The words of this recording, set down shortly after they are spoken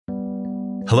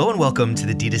Hello and welcome to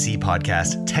the D2C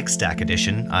podcast Tech Stack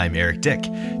Edition. I'm Eric Dick.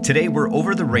 Today we're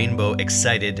over the rainbow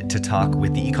excited to talk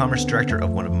with the e-commerce director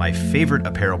of one of my favorite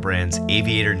apparel brands,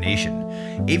 Aviator Nation.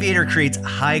 Aviator creates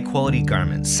high-quality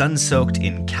garments, sun-soaked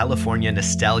in California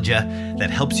nostalgia that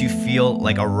helps you feel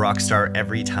like a rock star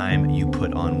every time you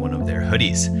put on one of their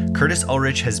hoodies. Curtis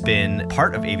Ulrich has been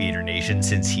part of Aviator Nation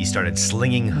since he started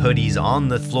slinging hoodies on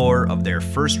the floor of their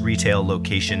first retail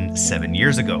location 7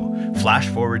 years ago. Flash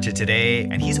forward to today,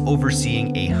 and he's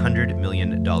overseeing a $100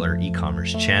 million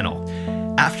e-commerce channel.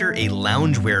 After a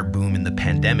loungewear boom in the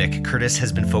pandemic, Curtis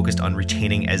has been focused on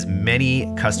retaining as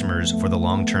many customers for the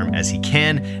long term as he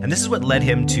can, and this is what led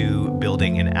him to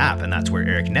building an app, and that's where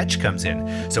Eric Netsch comes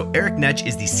in. So Eric Netsch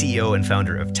is the CEO and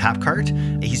founder of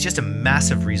Tapcart. He's just a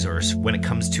massive resource when it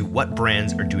comes to what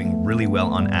brands are doing really well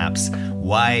on apps,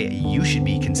 why you should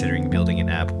be considering building an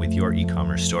app with your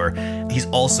e-commerce store. He's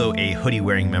also a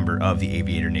hoodie-wearing member of the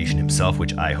Aviator Nation himself,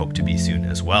 which I hope to be soon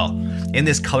as well. In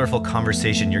this colorful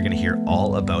conversation, you're going to hear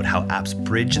all about how apps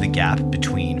bridge the gap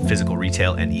between physical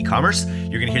retail and e-commerce.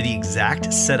 You're going to hear the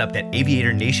exact setup that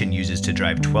Aviator Nation uses to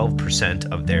drive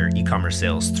 12% of their e-commerce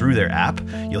sales through their app.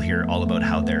 You'll hear all about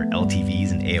how their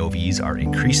LTVs and AOVs are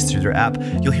increased through their app.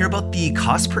 You'll hear about the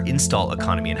cost per install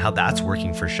economy and how that's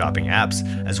working for shopping apps,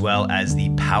 as well as the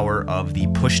power of the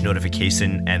push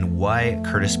notification and why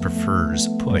Curtis prefers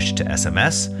push to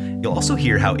SMS. You'll also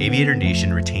hear how Aviator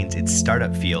Nation retains its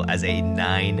startup feel as a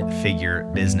 9-figure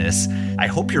business. I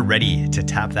hope you're ready to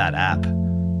tap that app.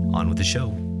 On with the show.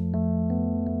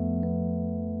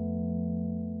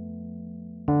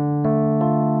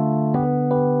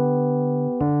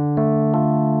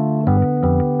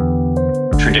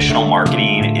 Traditional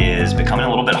marketing is becoming a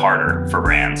little bit harder for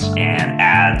brands, and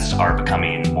ads are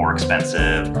becoming more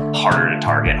expensive, harder to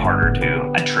target, harder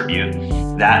to attribute.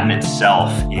 That in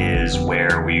itself is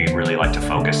where we really like to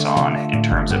focus on in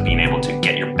terms of being able to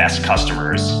get your best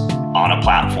customers on a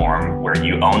platform where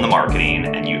you own the marketing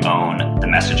and you own the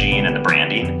messaging and the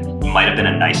branding. It might have been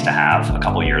a nice to have a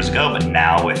couple years ago, but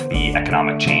now with the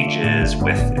economic changes,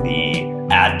 with the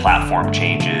ad platform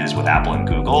changes with Apple and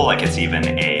Google, like it's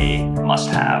even a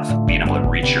must-have. Being able to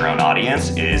reach your own audience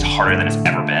is harder than it's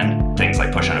ever been. Things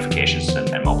like push notifications and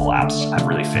mobile apps have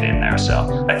really fit in there.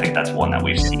 So I think that's one that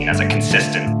we've seen as a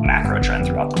consistent macro trend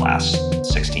throughout the last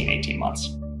 16, 18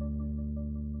 months.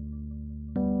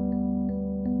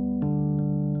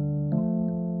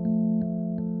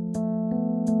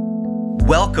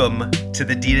 Welcome to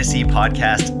the D2C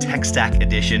podcast Tech Stack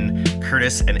Edition.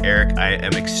 Curtis and Eric, I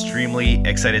am extremely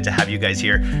excited to have you guys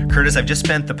here. Curtis, I've just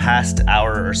spent the past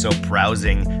hour or so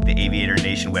browsing the Aviator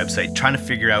Nation website, trying to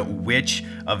figure out which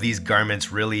of these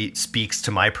garments really speaks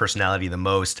to my personality the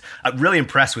most. I'm really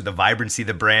impressed with the vibrancy of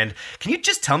the brand. Can you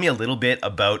just tell me a little bit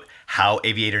about how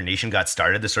Aviator Nation got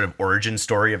started, the sort of origin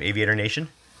story of Aviator Nation?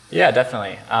 Yeah,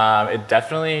 definitely. It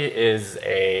definitely is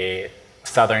a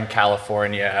Southern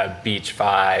California beach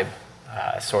vibe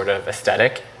sort of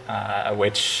aesthetic,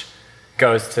 which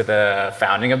goes to the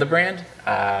founding of the brand.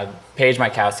 Paige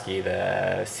Mykowski,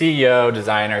 the CEO,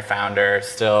 designer, founder,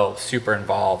 still super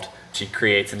involved. She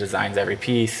creates and designs every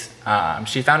piece.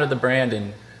 She founded the brand in,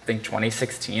 I think,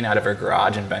 2016 out of her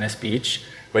garage in Venice Beach,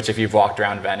 which if you've walked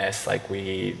around Venice, like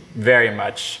we very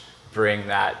much bring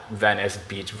that Venice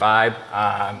beach vibe,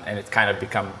 and it's kind of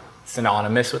become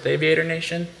synonymous with Aviator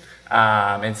Nation.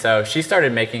 And so she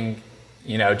started making,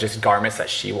 just garments that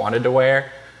she wanted to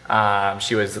wear.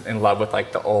 She was in love with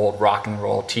like the old rock and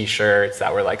roll t-shirts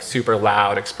that were like super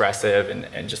loud, expressive,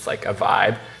 and just like a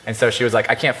vibe. And so she was like,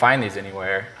 I can't find these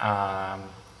anywhere.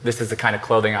 This is the kind of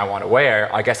clothing I want to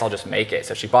wear. I guess I'll just make it.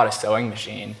 So she bought a sewing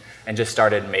machine and just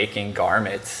started making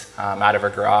garments out of her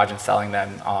garage and selling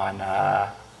them on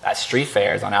at street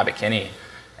fairs on Abbot Kinney.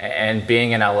 And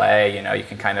being in LA, you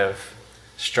can kind of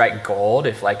strike gold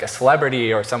if like a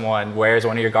celebrity or someone wears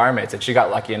one of your garments. And she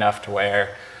got lucky enough to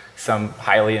wear some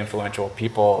highly influential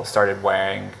people started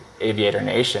wearing Aviator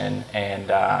Nation,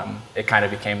 and it kind of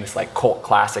became this like cult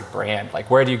classic brand. Like,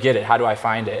 where do you get it? How do I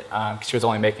find it? 'Cause she was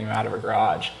only making them out of her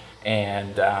garage.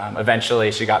 And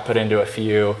eventually she got put into a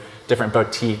few different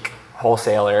boutique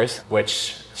wholesalers,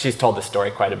 which she's told this story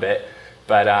quite a bit.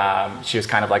 But she was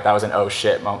kind of like, that was an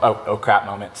oh crap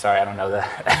moment. Sorry, I don't know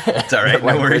that. It's all right,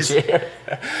 no worries.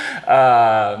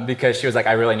 Because she was like,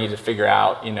 I really need to figure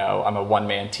out, I'm a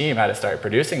one-man team, how to start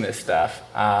producing this stuff.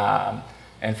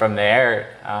 And from there,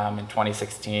 in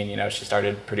 2016, she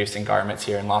started producing garments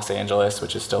here in Los Angeles,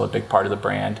 which is still a big part of the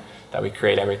brand, that we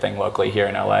create everything locally here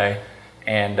in LA.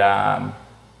 And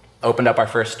opened up our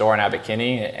first store in Abbot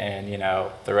Kinney, and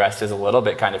the rest is a little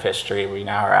bit kind of history. We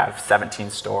now are at 17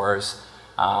 stores.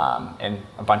 in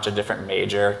a bunch of different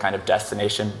major kind of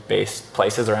destination-based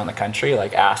places around the country,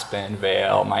 like Aspen,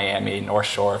 Vail, Miami, North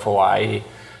Shore of Hawaii.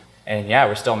 And yeah,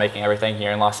 we're still making everything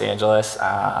here in Los Angeles.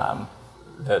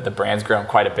 The brand's grown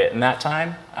quite a bit in that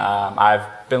time. I've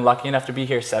been lucky enough to be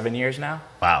here 7 years now.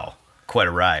 Wow, quite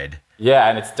a ride. Yeah,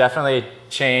 and it's definitely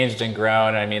changed and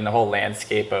grown. I mean, the whole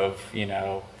landscape of,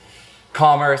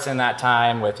 commerce in that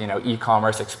time with,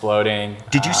 e-commerce exploding.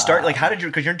 Did you start,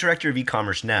 because you're director of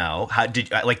e-commerce now,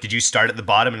 did you start at the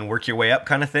bottom and work your way up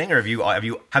kind of thing? Or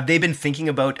have they been thinking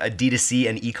about a D2C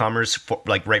and e-commerce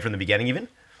right from the beginning even?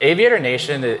 Aviator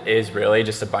Nation is really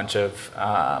just a bunch of,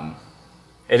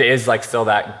 it is still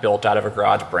that built out of a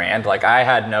garage brand. I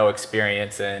had no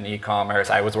experience in e-commerce.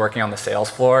 I was working on the sales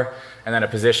floor, and then a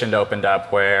position opened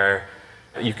up where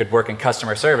you could work in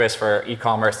customer service for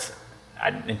e-commerce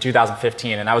in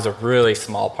 2015, and that was a really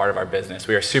small part of our business.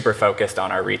 We were super focused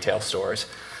on our retail stores.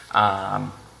 And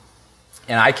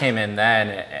I came in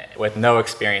then with no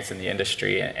experience in the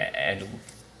industry and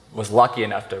was lucky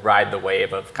enough to ride the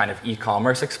wave of kind of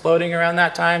e-commerce exploding around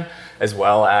that time, as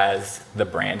well as the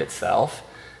brand itself.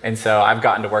 And so I've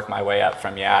gotten to work my way up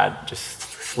from, just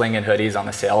slinging hoodies on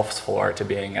the sales floor to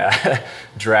being a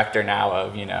director now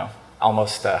of,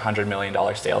 almost $100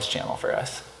 million sales channel for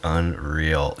us.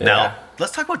 Unreal. Yeah. Now,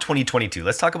 let's talk about 2022.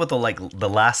 Let's talk about the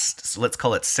last, let's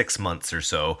call it 6 months or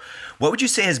so. What would you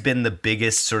say has been the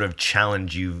biggest sort of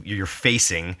challenge you're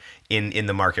facing in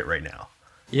the market right now?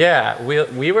 Yeah,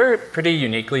 we were pretty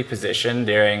uniquely positioned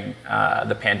during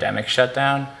the pandemic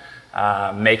shutdown.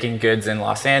 Making goods in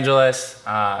Los Angeles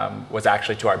was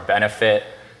actually to our benefit.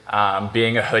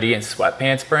 Being a hoodie and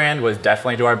sweatpants brand was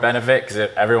definitely to our benefit because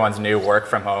everyone's new work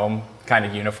from home kind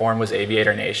of uniform was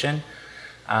Aviator Nation.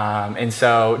 And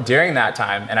so during that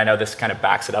time, and I know this kind of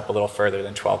backs it up a little further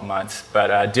than 12 months,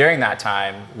 but during that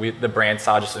time, the brand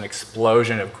saw just an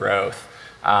explosion of growth.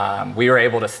 We were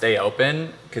able to stay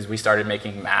open because we started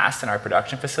making masks in our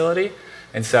production facility.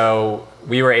 And so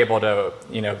we were able to,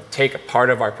 take a part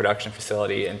of our production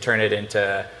facility and turn it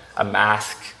into a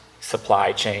mask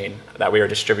supply chain that we were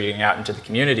distributing out into the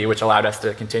community, which allowed us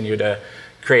to continue to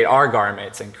create our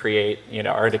garments and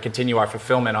or to continue our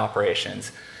fulfillment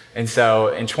operations. And so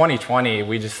in 2020,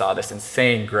 we just saw this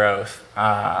insane growth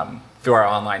through our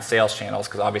online sales channels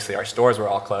because obviously our stores were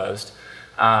all closed.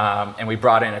 And we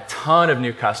brought in a ton of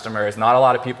new customers. Not a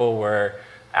lot of people were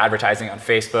advertising on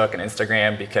Facebook and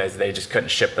Instagram because they just couldn't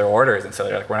ship their orders. And so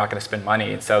they're like, we're not going to spend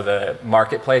money. And so the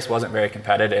marketplace wasn't very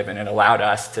competitive, and it allowed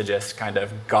us to just kind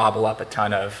of gobble up a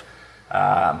ton of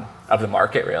the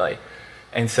market, really.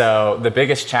 And so the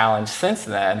biggest challenge since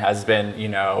then has been,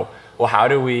 well, how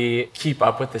do we keep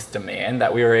up with this demand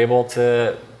that we were able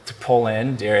to pull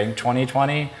in during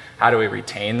 2020? How do we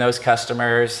retain those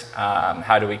customers?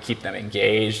 How do we keep them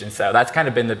engaged? And so that's kind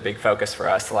of been the big focus for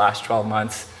us the last 12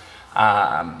 months.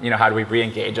 How do we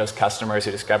re-engage those customers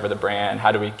who discover the brand?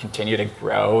 How do we continue to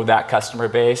grow that customer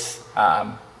base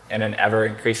in an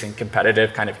ever-increasing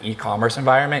competitive kind of e-commerce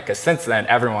environment? Because since then,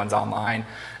 everyone's online,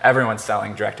 everyone's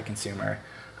selling direct-to-consumer.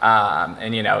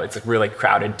 It's a really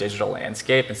crowded digital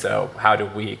landscape. And so how do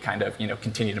we kind of,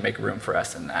 continue to make room for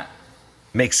us in that?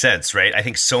 Makes sense, right? I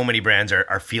think so many brands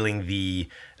are feeling the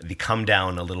come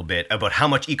down a little bit about how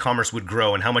much e-commerce would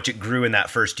grow and how much it grew in that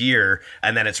first year.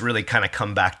 And then it's really kind of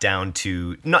come back down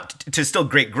to not to still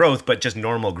great growth, but just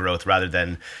normal growth rather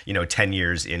than, 10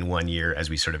 years in 1 year as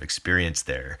we sort of experienced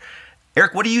there.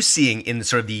 Eric, what are you seeing in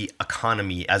sort of the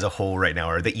economy as a whole right now,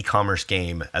 or the e-commerce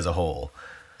game as a whole?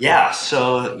 Yeah,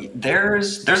 so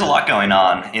there's a lot going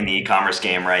on in the e-commerce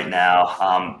game right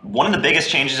now. One of the biggest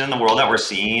changes in the world that we're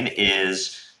seeing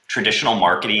is traditional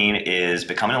marketing is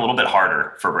becoming a little bit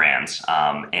harder for brands,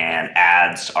 and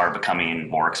ads are becoming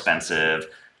more expensive,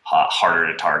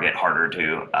 harder to target, harder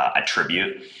to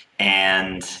attribute.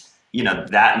 And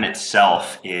that in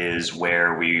itself is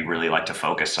where we really like to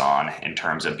focus on in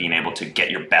terms of being able to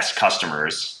get your best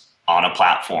customers on a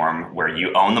platform where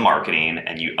you own the marketing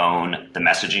and you own the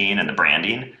messaging and the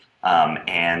branding.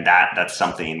 And that's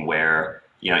something where,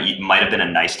 it might have been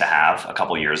a nice to have a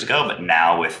couple of years ago, but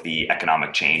now with the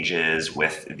economic changes,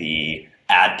 with the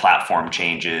ad platform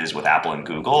changes with Apple and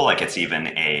Google, it's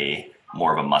even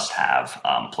more of a must-have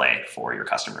play for your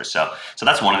customers. So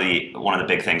that's one of the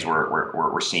big things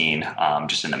we're seeing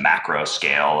just in the macro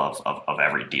scale of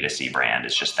every D2C brand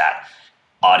is just that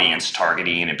audience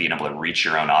targeting and being able to reach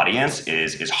your own audience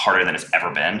is harder than it's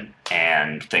ever been.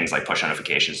 And things like push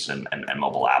notifications and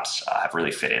mobile apps have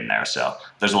really fit in there. So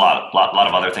there's a lot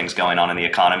of other things going on in the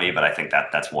economy, but I think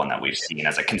that's one that we've seen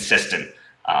as a consistent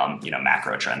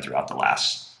macro trend throughout the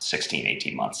last 16,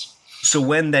 18 months. So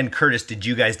when then, Curtis, did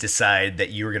you guys decide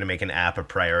that you were going to make an app a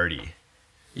priority?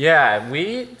 Yeah,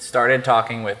 we started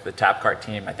talking with the Tapcart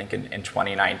team, I think in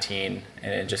 2019,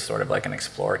 and in just sort of like an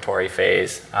exploratory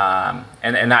phase.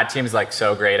 And that team's like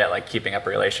so great at like keeping up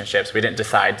relationships. We didn't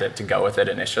decide to go with it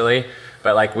initially,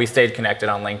 but like we stayed connected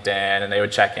on LinkedIn, and they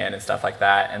would check in and stuff like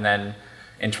that. And then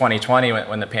in 2020,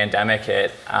 when the pandemic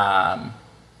hit,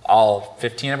 all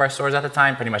 15 of our stores at the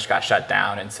time pretty much got shut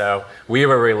down. And so we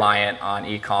were reliant on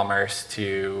e-commerce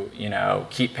to,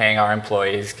 keep paying our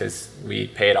employees, because we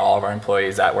paid all of our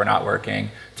employees that were not working,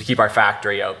 to keep our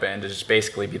factory open, to just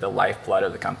basically be the lifeblood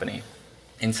of the company.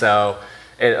 And so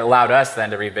it allowed us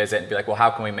then to revisit and be like, well, how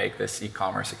can we make this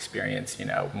e-commerce experience,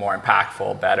 more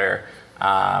impactful, better?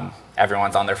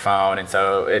 Everyone's on their phone, and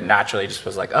so it naturally just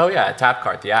was like, oh yeah,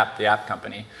 Tapcart, the app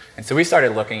company. And so we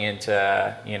started looking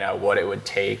into, what it would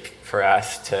take for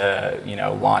us to,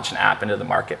 launch an app into the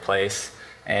marketplace.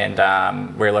 And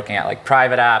we're looking at like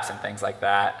private apps and things like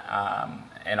that.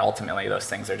 And ultimately, those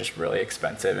things are just really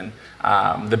expensive.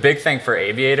 And the big thing for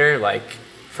Aviator, like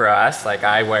for us, like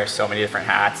I wear so many different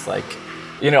hats. Like,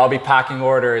 I'll be packing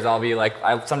orders. I'll be like,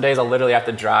 some days I'll literally have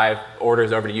to drive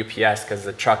orders over to UPS because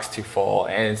the truck's too full.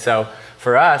 And so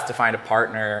for us to find a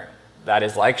partner that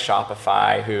is like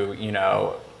Shopify, who,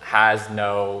 has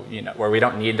no, where we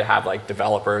don't need to have like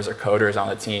developers or coders on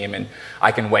the team, and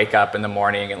I can wake up in the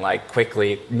morning and like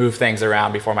quickly move things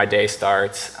around before my day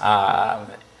starts. And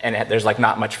there's like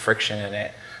not much friction in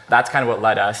it. That's kind of what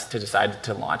led us to decide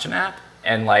to launch an app.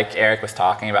 And like Eric was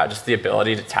talking about, just the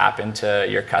ability to tap into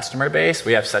your customer base.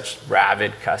 We have such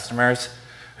rabid customers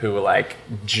who like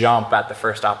jump at the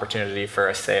first opportunity for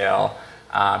a sale,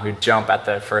 who jump at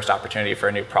the first opportunity for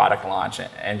a new product launch.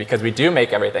 And because we do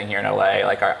make everything here in LA,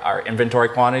 like our inventory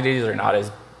quantities are not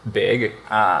as big.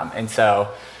 And so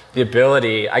the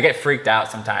ability, I get freaked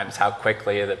out sometimes how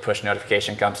quickly the push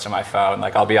notification comes to my phone.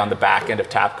 Like I'll be on the back end of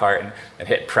Tapcart and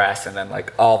hit press, and then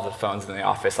like all the phones in the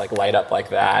office like light up like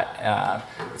that.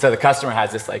 So the customer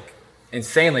has this like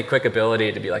insanely quick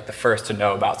ability to be like the first to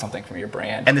know about something from your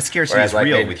brand. And the scarcity is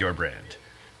real with your brand,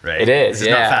 right? It is, This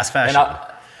is not fast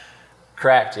fashion.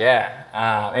 Correct,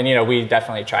 yeah. And we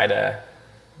definitely try to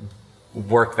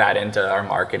work that into our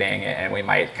marketing, and we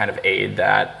might kind of aid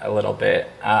that a little bit.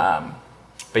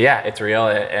 But yeah, it's real,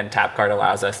 and Tapcart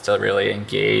allows us to really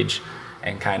engage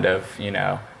and kind of,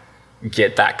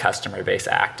 get that customer base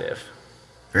active.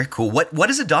 Very cool. What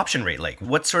is adoption rate like?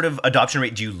 What sort of adoption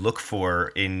rate do you look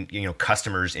for in,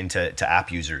 customers into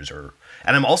app users?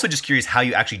 And I'm also just curious how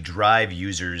you actually drive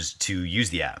users to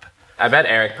use the app. I bet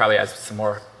Eric probably has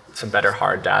some better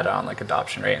hard data on like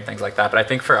adoption rate and things like that. But I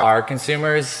think for our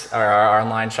consumers or our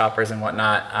online shoppers and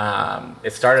whatnot,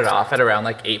 it started off at around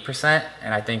like 8%.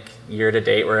 And I think year to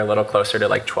date, we're a little closer to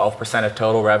like 12% of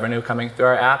total revenue coming through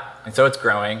our app. And so it's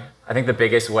growing. I think the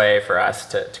biggest way for us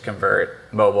to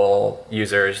convert mobile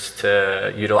users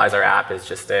to utilize our app is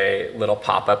just a little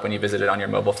pop-up when you visit it on your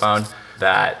mobile phone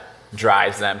that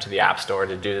drives them to the app store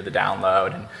to do the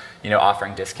download, and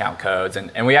offering discount codes.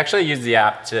 And we actually use the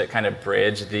app to kind of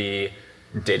bridge the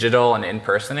digital and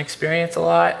in-person experience a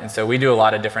lot. And so we do a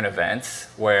lot of different events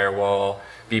where we'll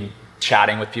be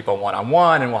chatting with people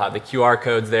one-on-one, and we'll have the QR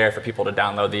codes there for people to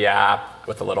download the app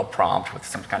with a little prompt with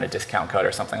some kind of discount code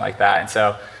or something like that. And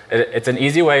so it's an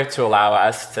easy way to allow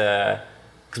us to,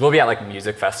 because we'll be at like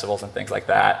music festivals and things like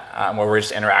that, where we're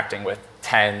just interacting with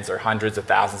tens or hundreds of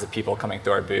thousands of people coming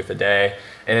through our booth a day.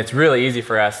 And it's really easy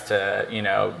for us to,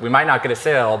 we might not get a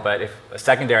sale, but if a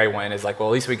secondary win is like, well,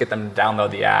 at least we get them to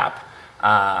download the app,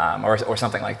 or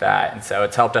something like that. And so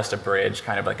it's helped us to bridge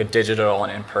kind of like a digital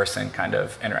and in-person kind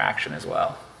of interaction as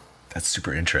well. That's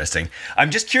super interesting.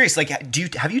 I'm just curious, like,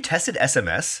 have you tested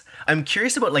SMS? I'm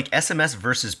curious about like SMS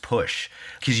versus push,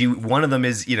 because one of them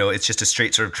is, it's just a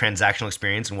straight sort of transactional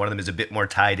experience, and one of them is a bit more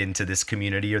tied into this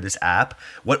community or this app.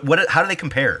 How do they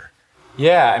compare?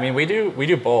 Yeah, I mean, we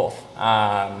do both.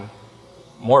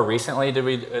 More recently, did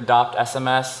we adopt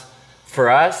SMS? For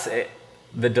us,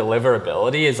 the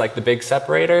deliverability is like the big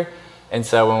separator. And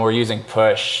so when we're using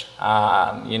push,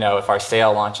 if our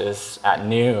sale launches at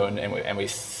noon and we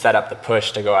set up the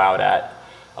push to go out at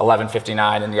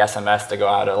 11:59 and the SMS to go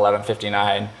out at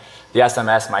 11:59, the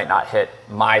SMS might not hit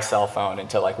my cell phone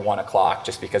until like 1 o'clock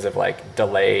just because of like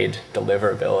delayed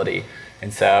deliverability.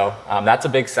 And so that's a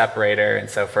big separator. And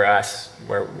so for us,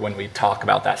 when we talk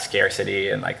about that scarcity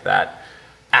and like that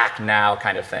act now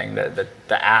kind of thing, the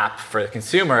app for the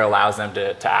consumer allows them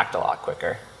to act a lot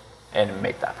quicker and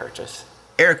make that purchase.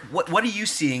 Eric, what are you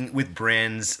seeing with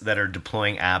brands that are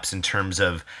deploying apps in terms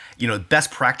of,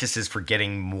 best practices for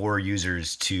getting more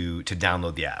users to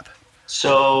download the app?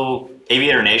 So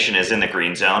Aviator Nation is in the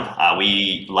green zone.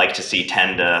 We like to see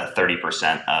 10 to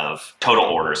 30% of total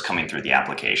orders coming through the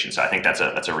application. So I think that's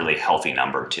a really healthy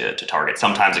number to target.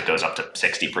 Sometimes it goes up to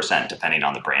 60% depending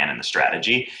on the brand and the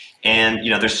strategy. And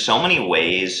there's so many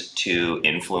ways to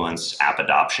influence app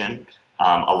adoption.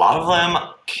 A lot of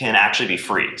them can actually be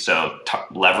free. So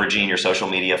leveraging your social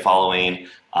media following,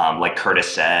 like Curtis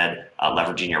said,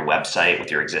 leveraging your website with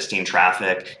your existing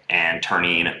traffic and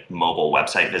turning mobile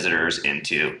website visitors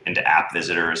into app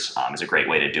visitors is a great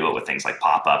way to do it with things like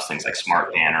pop-ups, things like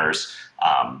smart banners.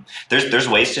 There's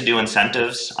ways to do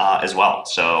incentives as well.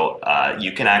 So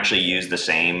you can actually use the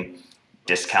same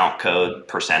discount code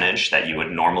percentage that you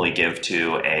would normally give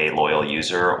to a loyal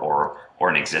user or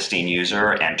an existing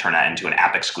user and turn that into an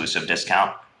app exclusive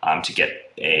discount to get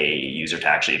a user to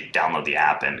actually download the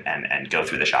app and go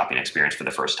through the shopping experience for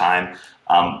the first time.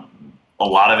 A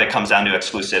lot of it comes down to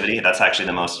exclusivity. That's actually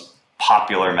the most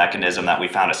popular mechanism that we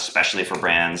found, especially for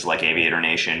brands like Aviator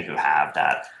Nation who have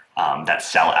that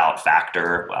sell-out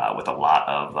factor with a lot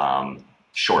of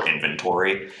short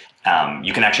inventory.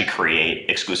 You can actually create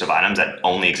exclusive items that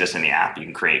only exist in the app. You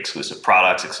can create exclusive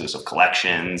products, exclusive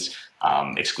collections,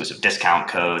 exclusive discount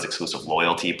codes, exclusive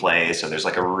loyalty plays. So there's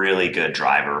like a really good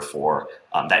driver for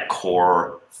that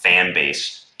core fan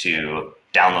base to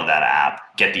download that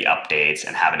app, get the updates,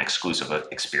 and have an exclusive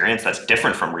experience that's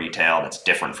different from retail, that's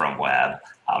different from web.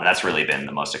 That's really been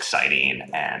the most exciting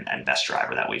and best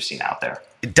driver that we've seen out there.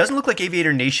 It doesn't look like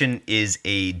Aviator Nation is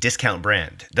a discount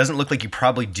brand. It doesn't look like you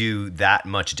probably do that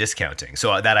much discounting.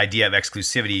 So that idea of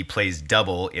exclusivity plays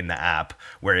double in the app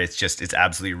where it's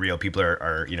absolutely real. People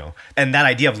are and that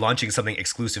idea of launching something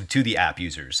exclusive to the app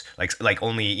users, like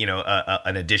only,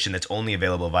 an edition that's only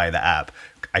available via the app,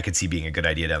 I could see being a good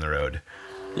idea down the road.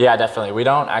 Yeah, definitely. We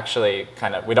don't actually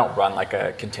we don't run like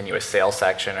a continuous sales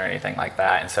section or anything like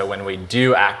that. And so when we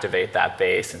do activate that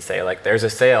base and say like there's a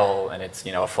sale and it's,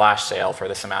 a flash sale for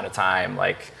this amount of time,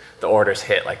 like the orders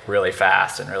hit like really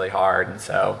fast and really hard. And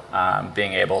so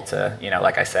being able to,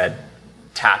 like I said,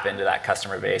 tap into that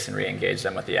customer base and re-engage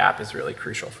them with the app is really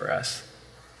crucial for us.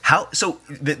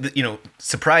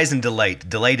 Surprise and delight.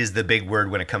 Delight is the big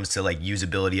word when it comes to like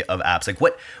usability of apps. Like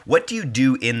what do you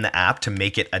do in the app to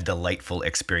make it a delightful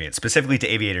experience, specifically to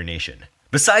Aviator Nation?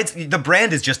 Besides, the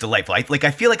brand is just delightful. I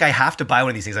feel like I have to buy one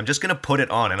of these things. I'm just going to put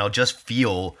it on and I'll just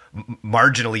feel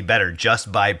marginally better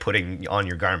just by putting on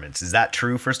your garments. Is that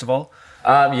true, first of all?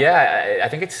 Yeah, I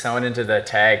think it's sewn into the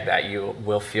tag that you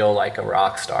will feel like a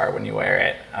rock star when you wear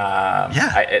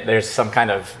it. There's some kind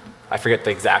of, I forget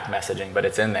the exact messaging, but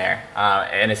it's in there.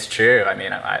 And it's true. I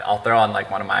mean, I'll throw on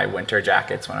like one of my winter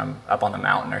jackets when I'm up on the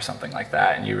mountain or something like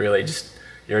that. And you really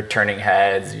you're turning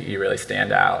heads, you really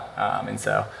stand out.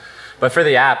 But for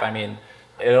the app, I mean,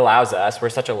 it allows us, we're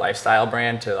such a lifestyle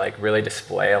brand, to like really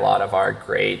display a lot of our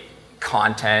great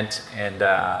content.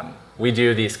 And we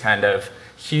do these kind of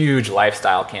huge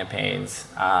lifestyle campaigns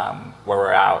where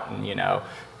we're out in,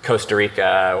 Costa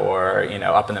Rica or,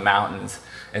 up in the mountains.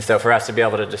 And so for us to be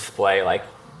able to display like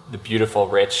the beautiful,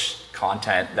 rich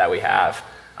content that we have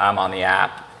on the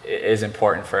app is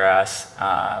important for us.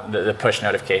 The push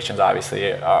notifications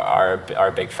obviously are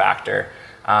a big factor.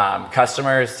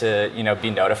 Customers to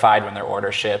be notified when their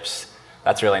order ships,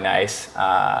 that's really nice.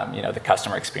 The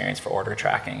customer experience for order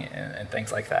tracking and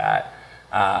things like that.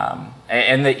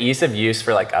 And the ease of use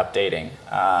for like updating.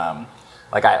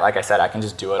 Like I said, I can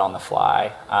just do it on the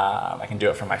fly. I can do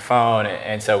it from my phone,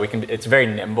 and so it's very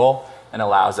nimble and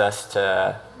allows us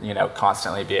to,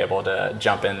 constantly be able to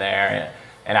jump in there,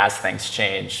 and as things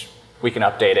change, we can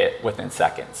update it within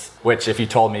seconds. Which, if you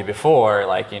told me before,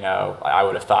 I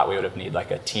would have thought we would have need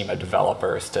like a team of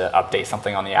developers to update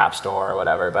something on the App Store or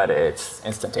whatever. But it's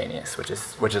instantaneous, which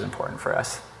is important for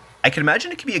us. I can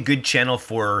imagine it could be a good channel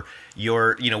for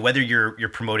your, whether you're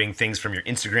promoting things from your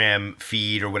Instagram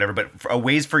feed or whatever, but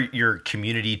ways for your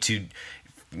community to,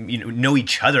 know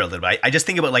each other a little bit. I just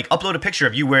think about like upload a picture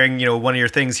of you wearing, one of your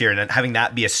things here and then having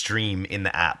that be a stream in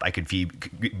the app. I could be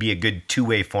a good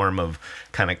two-way form of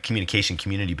kind of communication,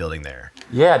 community building there.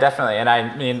 Yeah, definitely. And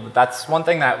I mean, that's one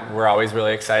thing that we're always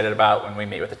really excited about when we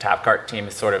meet with the Tapcart team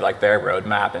is sort of like their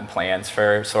roadmap and plans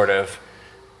for sort of,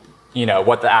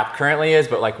 what the app currently is,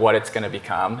 but like what it's going to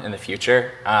become in the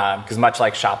future. Because much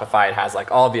like Shopify, it has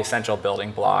like all of the essential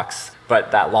building blocks,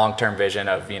 but that long-term vision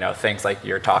of, things like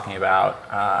you're talking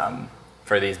about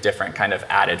for these different kind of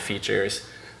added features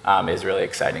is really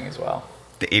exciting as well.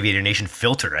 the Aviator Nation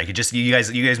filter. I could just you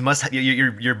guys must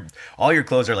your all your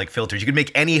clothes are like filters. You could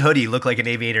make any hoodie look like an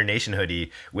Aviator Nation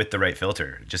hoodie with the right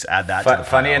filter. Just add that. To the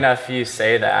funny enough, you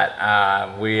say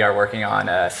that. We are working on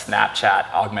a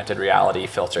Snapchat augmented reality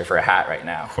filter for a hat right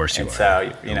now. Of course you are.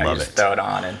 So you just throw it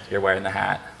on and you're wearing the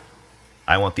hat.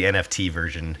 I want the NFT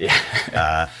version.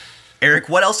 Yeah. Eric,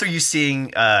 what else are you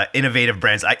seeing innovative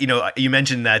brands? You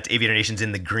mentioned that Aviator Nation's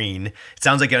in the green. It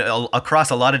sounds like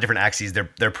across a lot of different axes,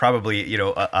 they're probably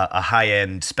a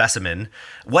high-end specimen.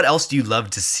 What else do you love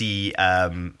to see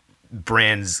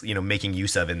brands making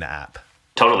use of in the app?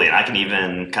 Totally, and I can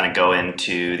even kind of go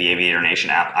into the Aviator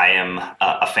Nation app. I am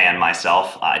a fan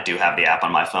myself. I do have the app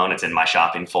on my phone. It's in my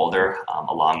shopping folder,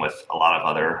 along with a lot of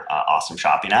other awesome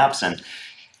shopping apps. And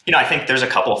I think there's a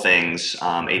couple things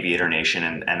Aviator Nation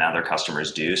and other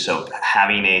customers do. So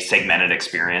having a segmented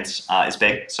experience is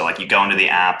big. So like you go into the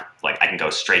app, like I can go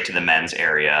straight to the men's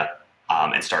area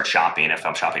and start shopping. If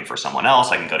I'm shopping for someone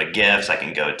else, I can go to gifts. I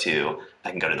can go to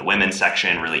the women's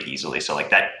section really easily. So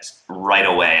like that right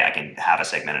away, I can have a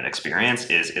segmented experience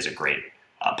is a great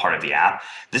part of the app.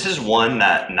 This is one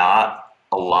that not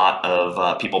a lot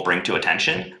of people bring to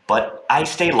attention, but I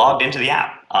stay logged into the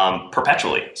app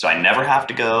perpetually. So I never have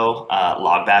to go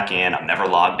log back in. I'm never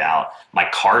logged out. My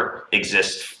cart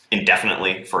exists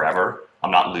indefinitely forever.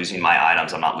 I'm not losing my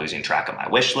items. I'm not losing track of my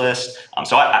wish list.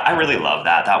 So I really love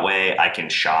that. That way I can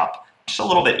shop just a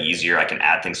little bit easier. I can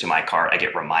add things to my cart. I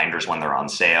get reminders when they're on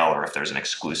sale or if there's an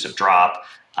exclusive drop.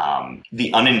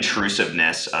 The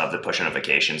unintrusiveness of the push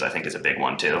notifications, I think, is a big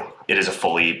one too. It is a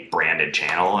fully branded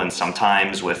channel, and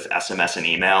sometimes with SMS and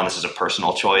email, and this is a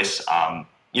personal choice,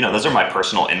 those are my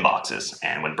personal inboxes.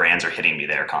 And when brands are hitting me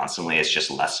there constantly, it's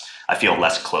just I feel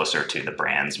less closer to the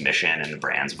brand's mission and the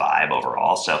brand's vibe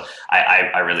overall. So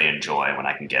I really enjoy when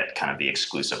I can get kind of the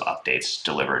exclusive updates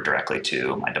delivered directly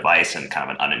to my device and kind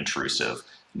of an unintrusive,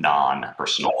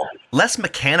 non-personal, less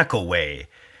mechanical way.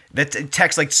 That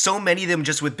text, like so many of them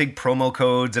just with big promo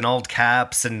codes and all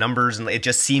caps and numbers, and it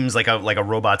just seems like a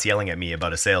robot's yelling at me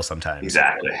about a sale sometimes.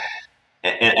 Exactly.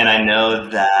 And I know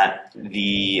that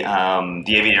the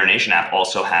Aviator Nation app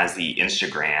also has the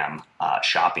Instagram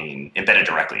shopping embedded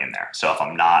directly in there. So if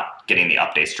I'm not getting the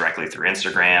updates directly through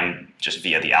Instagram, just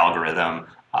via the algorithm,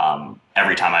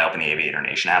 every time I open the Aviator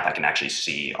Nation app, I can actually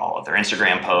see all of their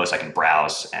Instagram posts. I can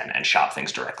browse and shop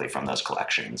things directly from those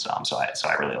collections. So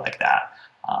I really like that.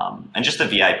 And just the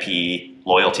VIP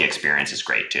loyalty experience is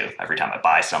great too. Every time I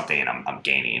buy something, I'm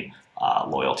gaining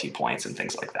loyalty points and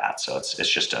things like that. So it's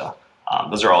just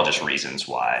those are all just reasons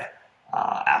why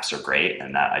apps are great,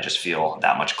 and that I just feel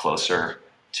that much closer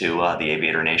to the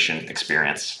Aviator Nation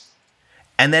experience.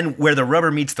 And then where the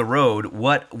rubber meets the road,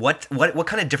 what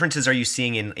kind of differences are you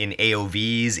seeing in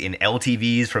AOVs, in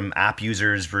LTVs from app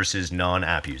users versus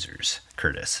non-app users,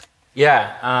 Curtis?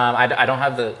 Yeah,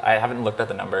 I haven't looked at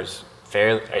the numbers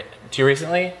too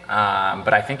recently,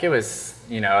 but I think it was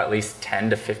at least $10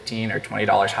 to $15 or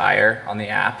 $20 higher on the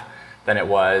app than it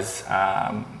was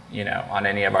on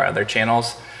any of our other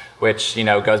channels, which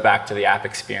goes back to the app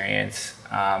experience,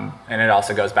 and it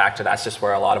also goes back to that's just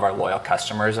where a lot of our loyal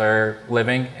customers are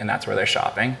living, and that's where they're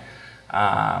shopping,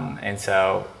 and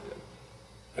so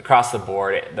across the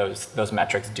board, those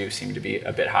metrics do seem to be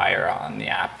a bit higher on the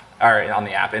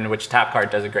app, in which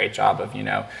Tapcart does a great job of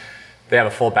they have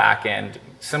a full back end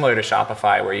similar to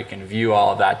Shopify where you can view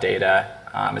all of that data.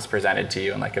 Is presented to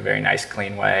you in like a very nice,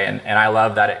 clean way. And I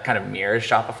love that it kind of mirrors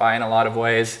Shopify in a lot of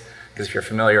ways, because if you're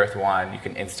familiar with one, you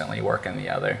can instantly work in the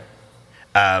other.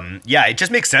 Yeah, it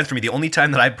just makes sense for me. The only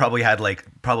time that I probably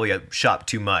had shopped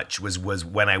too much was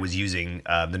when I was using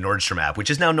the Nordstrom app, which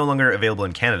is now no longer available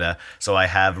in Canada. So I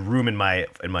have room in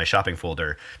my shopping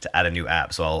folder to add a new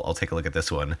app. So I'll take a look at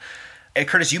this one. Hey,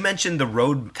 Curtis, you mentioned the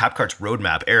Tapcart's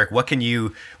roadmap. Eric, what can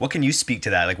you speak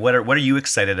to that? Like, what are you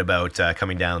excited about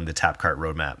coming down the Tapcart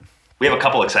roadmap? We have a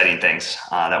couple exciting things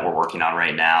that we're working on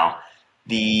right now.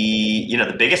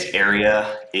 The biggest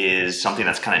area is something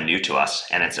that's kind of new to us,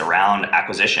 and it's around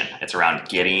acquisition. It's around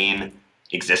getting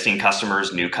existing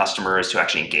customers, new customers to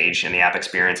actually engage in the app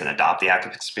experience and adopt the app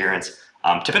experience.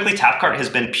 Typically, Tapcart has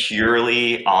been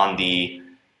purely on the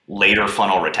later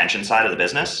funnel retention side of the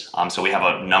business. So we have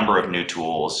a number of new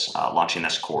tools launching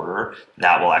this quarter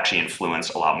that will actually influence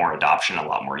a lot more adoption, a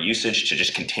lot more usage to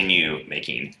just continue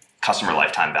making customer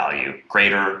lifetime value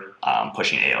greater,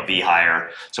 pushing AOV higher.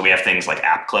 So we have things like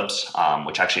app clips,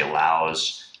 which actually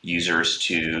allows users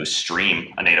to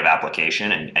stream a native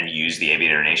application and use the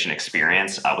Aviator Nation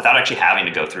experience without actually having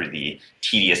to go through the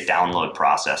tedious download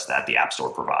process that the App Store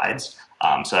provides.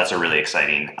 So that's a really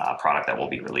exciting product that we'll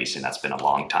be releasing. That's been a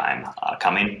long time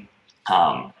coming.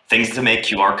 Things to make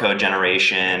QR code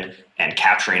generation and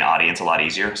capturing audience a lot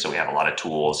easier. So we have a lot of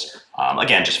tools.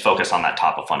 Again, just focus on that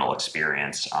top of funnel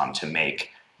experience to make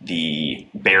the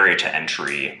barrier to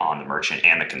entry on the merchant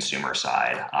and the consumer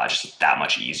side just that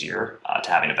much easier to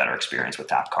having a better experience with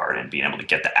TapCard and being able to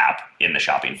get the app in the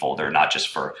shopping folder, not just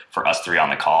for us three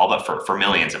on the call, but for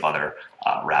millions of other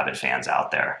rabid fans out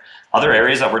there. Other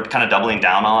areas that we're kind of doubling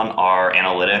down on are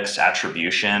analytics,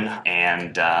 attribution,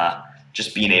 and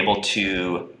just being able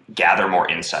to gather more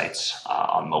insights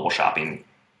on mobile shopping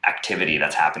activity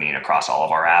that's happening across all of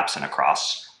our apps and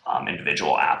across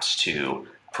individual apps to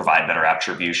provide better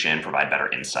attribution, provide better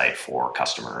insight for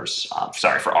customers,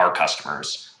 for our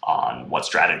customers on what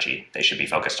strategy they should be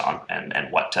focused on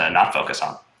and what to not focus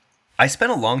on. I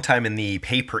spent a long time in the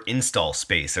pay-per-install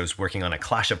space. I was working on a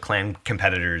Clash of Clans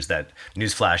competitors that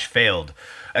newsflash failed.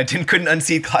 I couldn't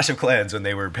unseat Clash of Clans when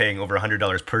they were paying over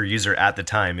 $100 per user at the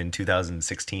time in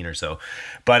 2016 or so.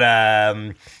 But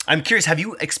I'm curious, have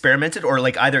you experimented, or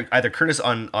like either Curtis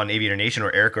on Aviator Nation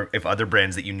or Eric, or if other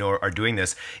brands that you know are doing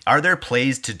this, are there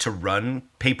plays to run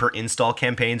pay-per-install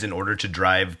campaigns in order to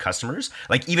drive customers?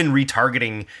 Like even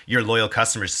retargeting your loyal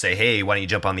customers to say, hey, why don't you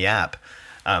jump on the app?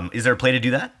 Is there a play to do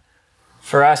that?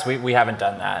 For us, we haven't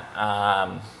done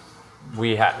that.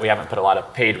 We haven't put a lot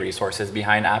of paid resources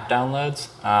behind app downloads,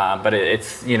 but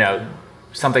it's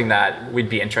something that we'd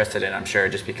be interested in, I'm sure,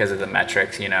 just because of the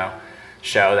metrics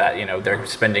show that they're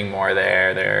spending more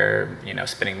there, they're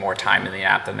spending more time in the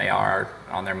app than they are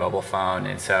on their mobile phone,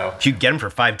 and so if you get them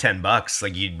for $5-10,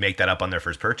 like you'd make that up on their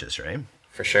first purchase, right?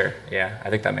 For sure, yeah,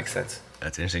 I think that makes sense.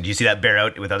 That's interesting. Do you see that bear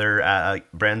out with other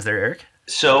brands there, Eric?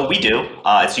 So we do.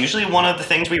 It's usually one of the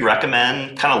things we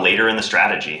recommend kind of later in the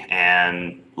strategy.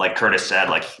 And like Curtis said,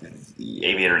 like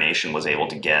Aviator Nation was able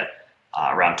to get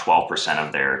around 12%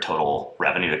 of their total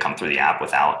revenue to come through the app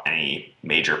without any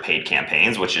major paid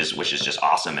campaigns, which is just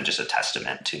awesome and just a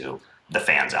testament to the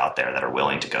fans out there that are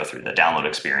willing to go through the download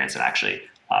experience and actually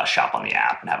shop on the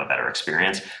app and have a better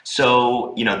experience.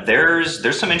 So,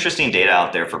 there's some interesting data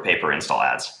out there for pay-per-install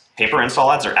ads.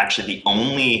 Pay-per-install ads are actually the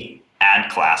only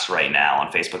ad class right now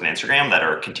on Facebook and Instagram that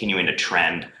are continuing to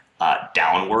trend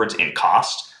downwards in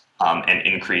cost and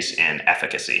increase in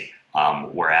efficacy,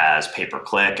 whereas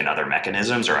pay-per-click and other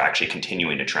mechanisms are actually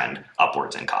continuing to trend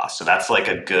upwards in cost. So that's like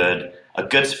a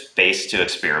good space to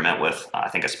experiment with, I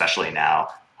think, especially now.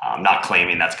 I'm not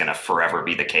claiming that's going to forever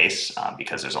be the case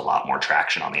because there's a lot more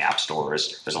traction on the app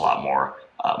stores. There's a lot more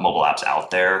mobile apps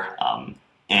out there.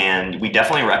 And we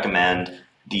definitely recommend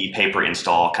the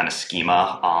pay-per-install kind of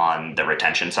schema on the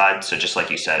retention side. So just like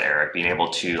you said, Eric, being able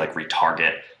to like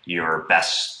retarget your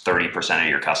best 30% of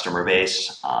your customer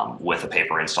base with a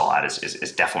pay-per-install ad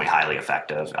is definitely highly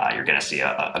effective. You're going to see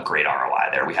a great ROI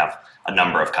there. We have a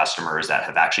number of customers that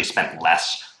have actually spent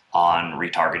less on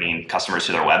retargeting customers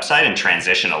to their website and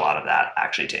transitioned a lot of that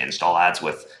actually to install ads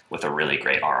with a really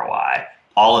great ROI.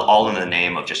 All in the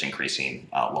name of just increasing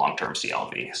long-term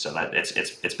CLV. So that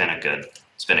it's been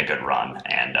a good run,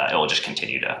 and it will just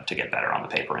continue to get better on the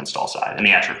pay-per-install side, and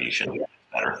the attribution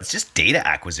better. It's just data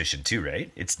acquisition too,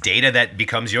 right? It's data that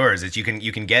becomes yours. It's you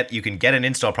can get an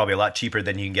install probably a lot cheaper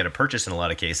than you can get a purchase in a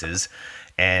lot of cases,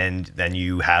 and then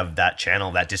you have that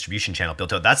channel, that distribution channel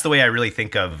built out. That's the way I really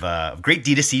think of great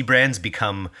D2C brands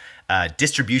become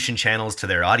distribution channels to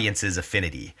their audience's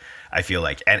affinity, I feel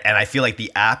like. And I feel like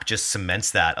the app just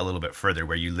cements that a little bit further,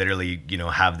 where you literally,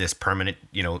 have this permanent,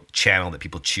 channel that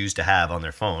people choose to have on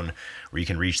their phone where you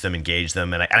can reach them, engage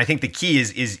them. And I think the key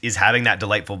is having that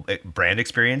delightful brand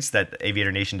experience that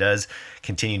Aviator Nation does,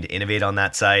 continuing to innovate on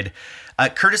that side.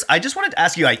 Curtis, I just wanted to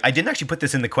ask you, I didn't actually put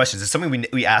this in the questions. It's something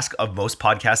we ask of most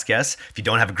podcast guests. If you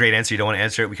don't have a great answer, you don't want to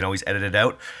answer it, we can always edit it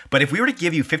out. But if we were to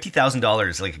give you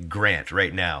 $50,000, like a grant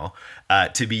right now,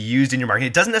 to be used in your marketing,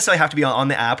 it doesn't necessarily have to be on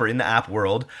the app or in the app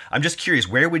world. I'm just curious,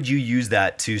 where would you use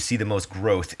that to see the most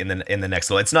growth in the next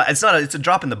level? It's a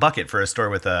drop in the bucket for a store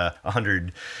with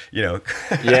 100,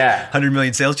 100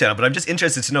 million sales channel. But I'm just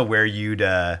interested to know where you'd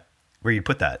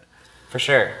put that. For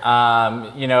sure.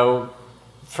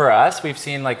 For us, we've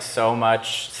seen like so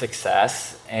much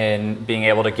success in being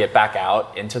able to get back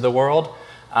out into the world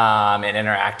and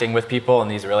interacting with people in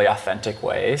these really authentic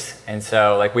ways. And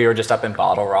so like we were just up in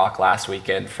Bottle Rock last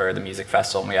weekend for the music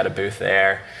festival, and we had a booth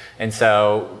there. And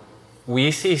so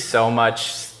we see so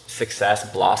much success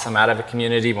blossom out of a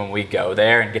community when we go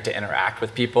there and get to interact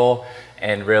with people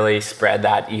and really spread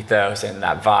that ethos and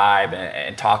that vibe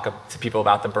and talk to people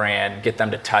about the brand, get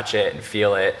them to touch it and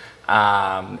feel it,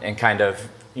 and kind of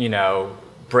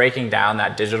breaking down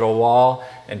that digital wall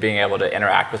and being able to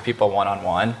interact with people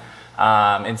one-on-one.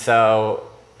 And so,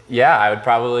 Yeah, I would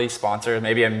probably sponsor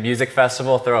maybe a music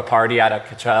festival, throw a party at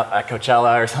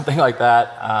Coachella or something like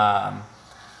that.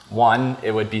 One,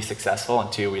 it would be successful,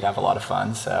 and two, we'd have a lot of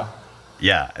fun. So.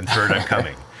 Yeah, and third, I'm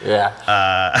coming.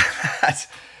 Yeah.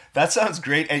 That sounds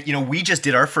great. And we just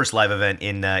did our first live event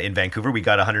in Vancouver. We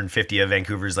got 150 of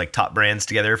Vancouver's like top brands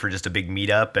together for just a big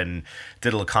meetup and did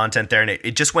a little content there, and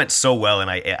it just went so well.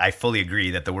 And I fully agree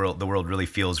that the world really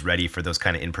feels ready for those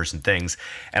kind of in-person things.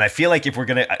 And I feel like if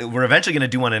we're eventually gonna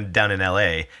do one down in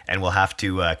LA, and we'll have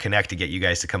to connect to get you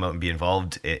guys to come out and be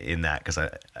involved in that, because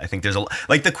I think there's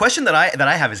the question that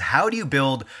I have is, how do you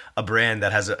build a brand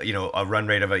that has a run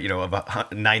rate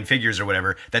of 9 figures or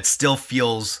whatever that still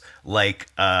feels like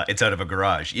it's out of a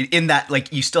garage, in that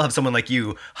like you still have someone like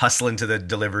you hustling to the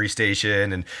delivery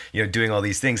station and doing all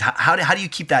these things. How do you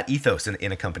keep that ethos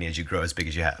in a company as you grow as big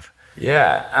as you have?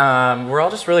 Yeah, we're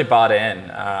all just really bought in,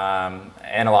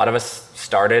 and a lot of us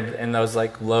started in those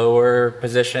like lower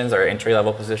positions, or entry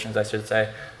level positions I should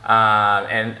say,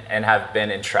 and have been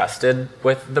entrusted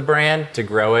with the brand to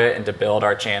grow it and to build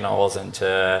our channels and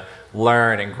to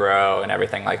learn and grow and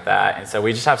everything like that. And so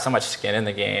we just have so much skin in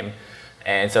the game.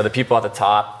 And so the people at the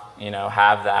top,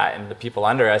 have that, and the people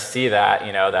under us see that,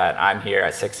 that I'm here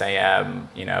at 6 a.m.,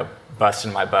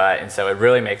 busting my butt. And so it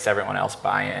really makes everyone else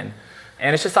buy in.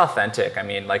 And it's just authentic. I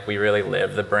mean, like, we really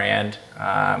live the brand.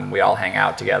 We all hang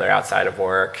out together outside of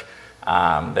work.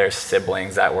 There's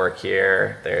siblings that work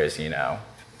here. There's,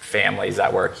 families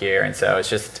that work here. And so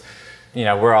it's just,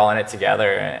 we're all in it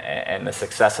together. And the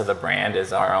success of the brand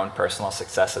is our own personal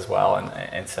success as well.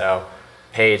 And so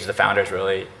Paige, the founder's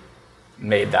really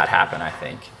made that happen, I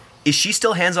think. Is she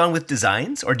still hands-on with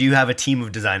designs, or do you have a team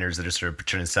of designers that are sort of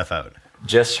churning stuff out?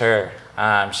 Just her.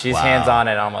 She's hands-on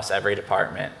in almost every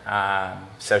department.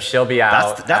 So she'll be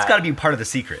out. That's got to be part of the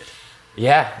secret.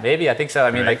 Yeah, maybe. I think so. I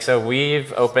mean, right. so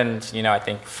we've opened, I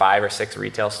think 5 or 6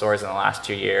 retail stores in the last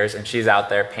 2 years, and she's out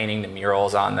there painting the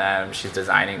murals on them. She's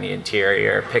designing the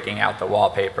interior, picking out the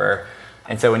wallpaper.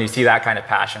 And so when you see that kind of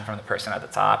passion from the person at the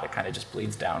top, it kind of just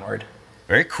bleeds downward.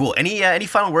 Very cool. Any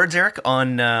final words, Eric,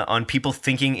 on people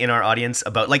thinking in our audience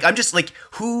about, like, I'm just like,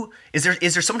 who is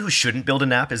there someone who shouldn't build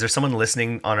an app? Is there someone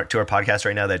listening to our podcast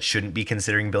right now that shouldn't be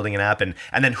considering building an app, and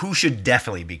then who should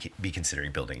definitely be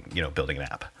considering building an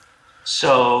app?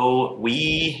 So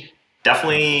we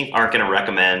definitely aren't going to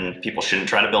recommend people shouldn't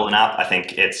try to build an app. I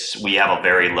think we have a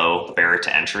very low barrier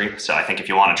to entry. So I think if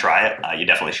you want to try it, you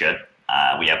definitely should.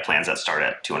 We have plans that start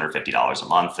at $250 a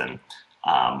month, and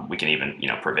we can even,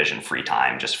 provision free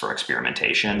time just for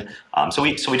experimentation. So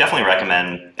we definitely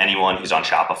recommend anyone who's on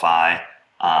Shopify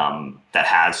that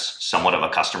has somewhat of a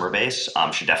customer base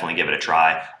should definitely give it a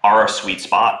try. Our sweet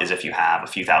spot is if you have a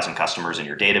few thousand customers in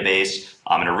your database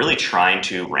and are really trying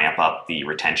to ramp up the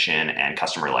retention and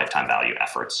customer lifetime value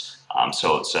efforts.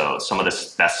 So some of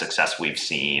the best success we've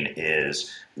seen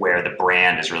is where the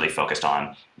brand is really focused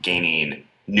on gaining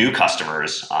new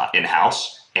customers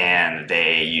in-house, and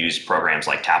they use programs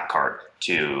like Tapcart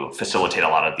to facilitate a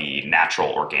lot of the natural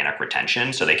organic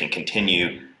retention, so they can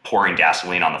continue pouring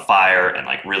gasoline on the fire and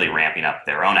like really ramping up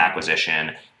their own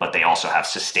acquisition, but they also have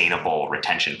sustainable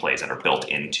retention plays that are built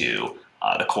into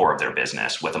the core of their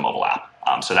business with a mobile app.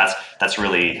 So that's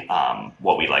really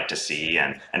what we like to see,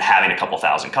 and having a couple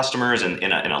thousand customers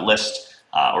in a list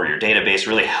or your database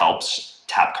really helps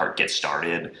Tapcart get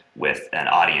started with an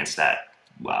audience that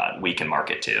we can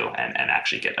market to and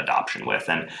actually get adoption with.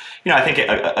 And, I think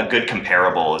a good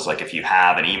comparable is like if you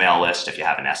have an email list, if you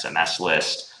have an SMS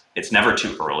list, it's never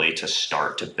too early to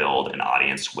start to build an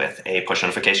audience with a push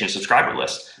notification subscriber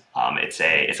list. It's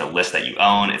a list that you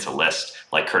own. It's a list,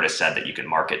 like Curtis said, that you can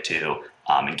market to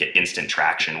and get instant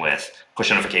traction with.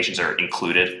 Push notifications are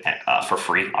included for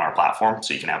free on our platform.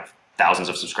 So you can have thousands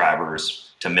of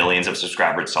subscribers to millions of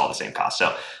subscribers. It's all the same cost.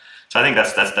 So I think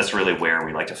that's really where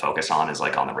we like to focus on, is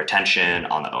like on the retention,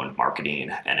 on the owned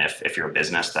marketing. And if you're a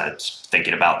business that's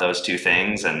thinking about those two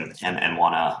things and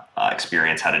want to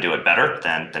experience how to do it better,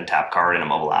 then Tapcart and a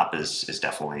mobile app is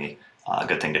definitely a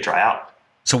good thing to try out.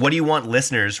 So what do you want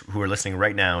listeners who are listening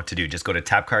right now to do? Just go to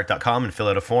tapcart.com and fill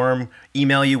out a form,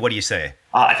 email you. What do you say?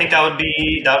 I think that would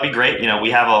be great.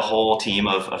 We have a whole team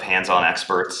of hands-on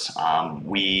experts.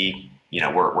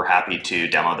 We're happy to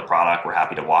demo the product. We're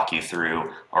happy to walk you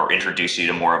through or introduce you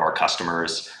to more of our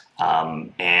customers.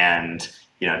 And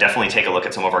definitely take a look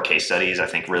at some of our case studies. I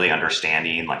think really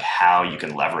understanding like how you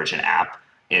can leverage an app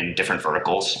in different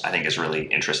verticals, I think is really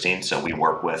interesting. So we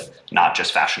work with not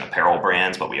just fashion apparel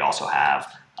brands, but we also have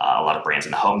a lot of brands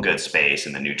in the home goods space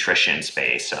and the nutrition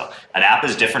space. So an app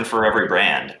is different for every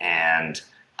brand. And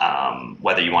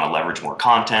whether you want to leverage more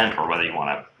content or whether you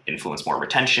want to influence more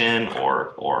retention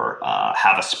or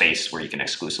have a space where you can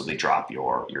exclusively drop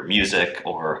your music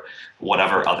or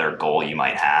whatever other goal you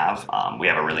might have, we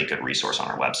have a really good resource on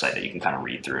our website that you can kind of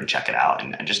read through and check it out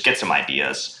and just get some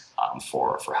ideas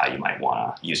for how you might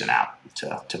want to use an app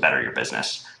to better your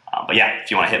business. But yeah,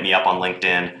 if you want to hit me up on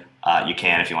LinkedIn, you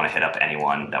can. If you want to hit up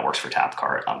anyone that works for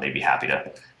Tapcart, they'd be happy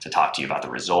to talk to you about the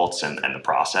results and the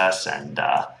process. And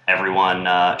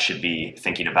everyone should be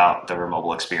thinking about their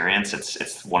mobile experience.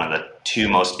 It's one of the two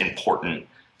most important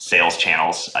sales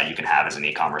channels you can have as an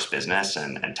e-commerce business,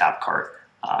 and Tapcart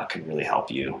can really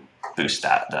help you boost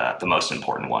that, the most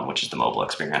important one, which is the mobile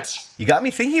experience. You got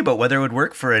me thinking about whether it would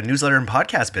work for a newsletter and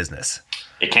podcast business.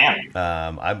 It can.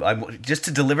 I'm just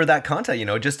to deliver that content,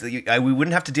 we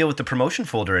wouldn't have to deal with the promotion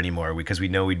folder anymore because we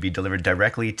know we'd be delivered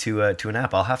directly to an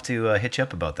app. I'll have to hit you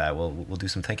up about that. We'll do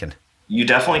some thinking. You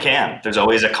definitely can. There's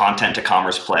always a content to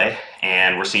commerce play,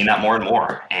 and we're seeing that more and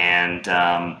more. And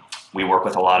we work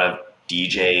with a lot of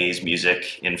DJs,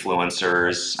 music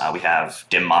influencers. We have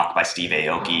Dim Mak by Steve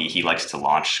Aoki. He likes to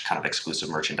launch kind of exclusive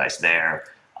merchandise there.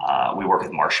 We work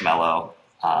with Marshmello,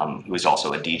 who is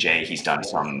also a DJ. He's done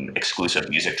some exclusive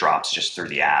music drops just through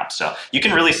the app. So you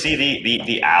can really see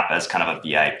the app as kind of a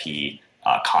VIP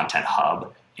content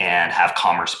hub, and have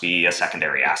commerce be a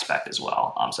secondary aspect as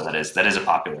well. So that is a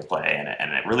popular play,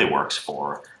 and it really works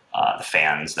for the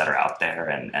fans that are out there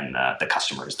and the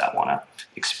customers that want to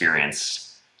experience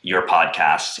your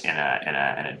podcast in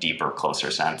a deeper,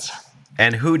 closer sense.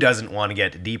 And who doesn't want to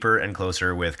get deeper and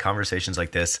closer with conversations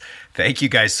like this? Thank you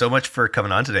guys so much for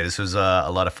coming on today. This was a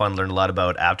lot of fun. Learned a lot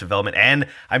about app development, and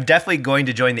I'm definitely going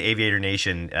to join the Aviator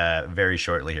Nation very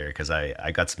shortly here because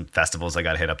I got some festivals I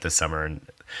got to hit up this summer, and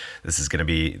this is going to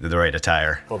be the right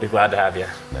attire. We'll be glad to have you.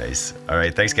 Nice. All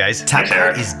right. Thanks, guys.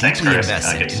 Tapcart is deeply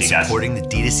invested in supporting the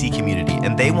D2C community,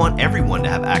 and they want everyone to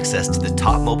have access to the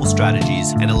top mobile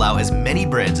strategies and allow as many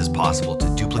brands as possible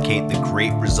to duplicate the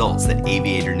great results that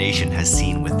Aviator Nation has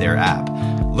seen with their app.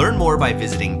 Learn more by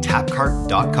visiting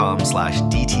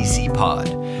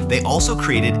tapcart.com/DTCpod. They also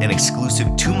created an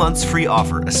exclusive 2 months free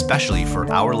offer, especially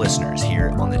for our listeners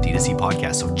here on the D2C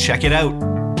podcast. So check it out.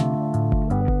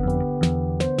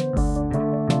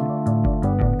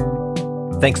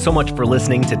 Thanks so much for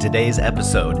listening to today's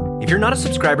episode. If you're not a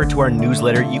subscriber to our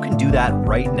newsletter, you can do that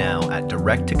right now at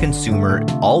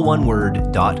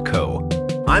directtoconsumer.co.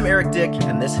 I'm Eric Dick,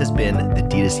 and this has been the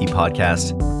D2C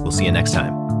podcast. We'll see you next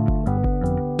time.